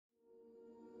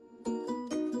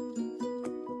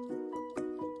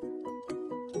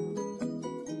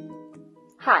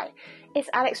Hi, it's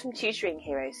Alex from Tutoring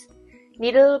Heroes.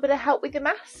 Need a little bit of help with your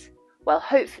maths? Well,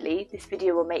 hopefully this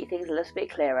video will make things a little bit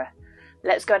clearer.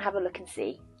 Let's go and have a look and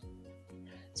see.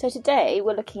 So today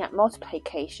we're looking at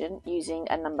multiplication using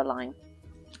a number line.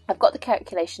 I've got the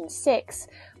calculation 6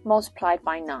 multiplied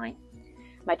by 9.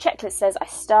 My checklist says I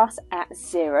start at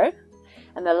 0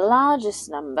 and the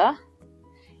largest number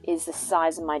is the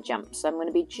size of my jump. So I'm going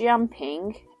to be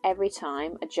jumping every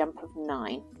time a jump of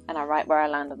 9 and I write where I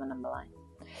land on the number line.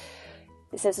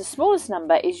 It says the smallest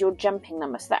number is your jumping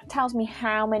number, so that tells me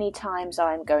how many times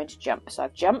I'm going to jump. So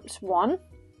I've jumped 1, I'm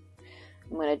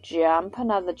going to jump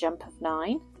another jump of 9.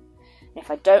 And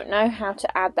if I don't know how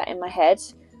to add that in my head,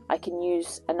 I can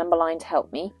use a number line to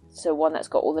help me, so one that's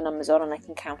got all the numbers on and I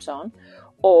can count on.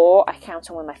 Or I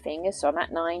count on with my fingers, so I'm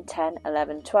at 9, 10,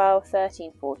 11, 12,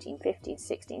 13, 14, 15,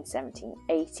 16, 17,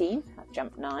 18. I've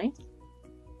jumped 9.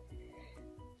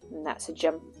 And that's a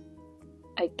jump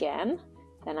again.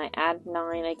 Then I add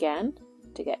 9 again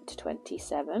to get to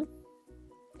 27.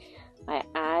 I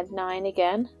add 9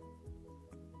 again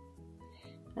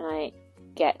and I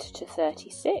get to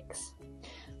 36.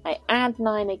 I add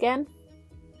 9 again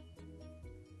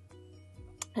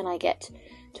and I get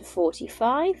to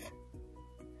 45.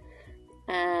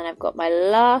 And I've got my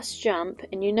last jump,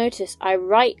 and you notice I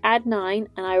add 9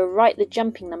 and I write the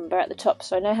jumping number at the top,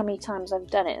 so I know how many times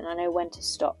I've done it and I know when to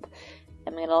stop.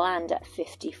 I'm going to land at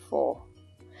 54.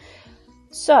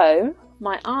 So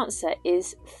my answer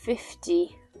is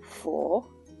 54.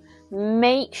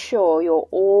 Make sure you're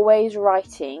always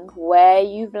writing where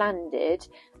you've landed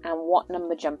and what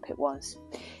number jump it was.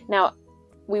 Now,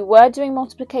 we were doing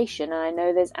multiplication and I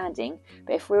know there's adding,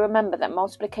 but if we remember that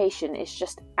multiplication is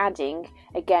just adding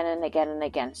again and again and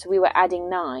again. So we were adding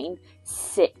 9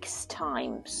 6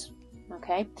 times.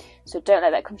 Okay, so don't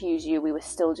let that confuse you. We were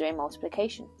still doing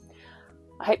multiplication.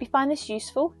 I hope you find this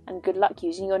useful and good luck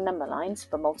using your number lines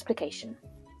for multiplication.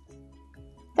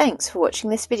 Thanks for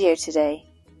watching this video today,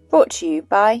 brought to you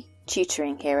by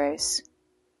Tutoring Heroes.